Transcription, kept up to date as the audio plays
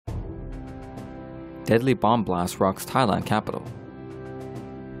Deadly bomb blast rocks Thailand capital.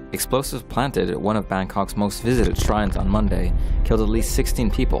 Explosives planted at one of Bangkok's most visited shrines on Monday killed at least 16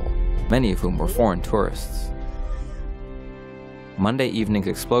 people, many of whom were foreign tourists. Monday evening's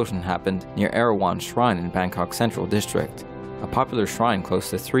explosion happened near Erawan Shrine in Bangkok's Central District, a popular shrine close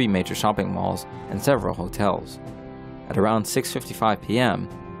to 3 major shopping malls and several hotels. At around 6:55 p.m.,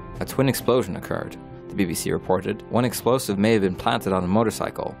 a twin explosion occurred, the BBC reported. One explosive may have been planted on a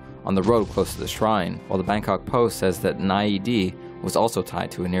motorcycle on the road close to the shrine, while the Bangkok Post says that an IED was also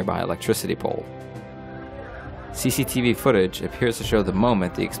tied to a nearby electricity pole. CCTV footage appears to show the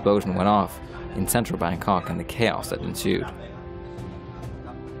moment the explosion went off in central Bangkok and the chaos that ensued.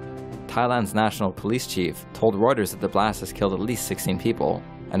 Thailand's national police chief told Reuters that the blast has killed at least 16 people,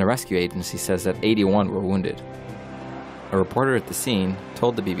 and a rescue agency says that 81 were wounded. A reporter at the scene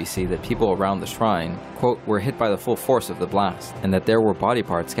told the BBC that people around the shrine, quote, were hit by the full force of the blast, and that there were body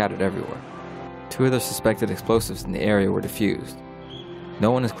parts scattered everywhere. 2 other suspected explosives in the area were defused.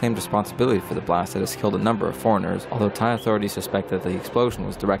 No one has claimed responsibility for the blast that has killed a number of foreigners, although Thai authorities suspect that the explosion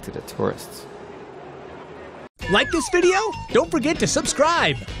was directed at tourists. Like this video? Don't forget to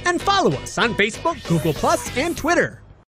subscribe and follow us on Facebook, Google+, and Twitter.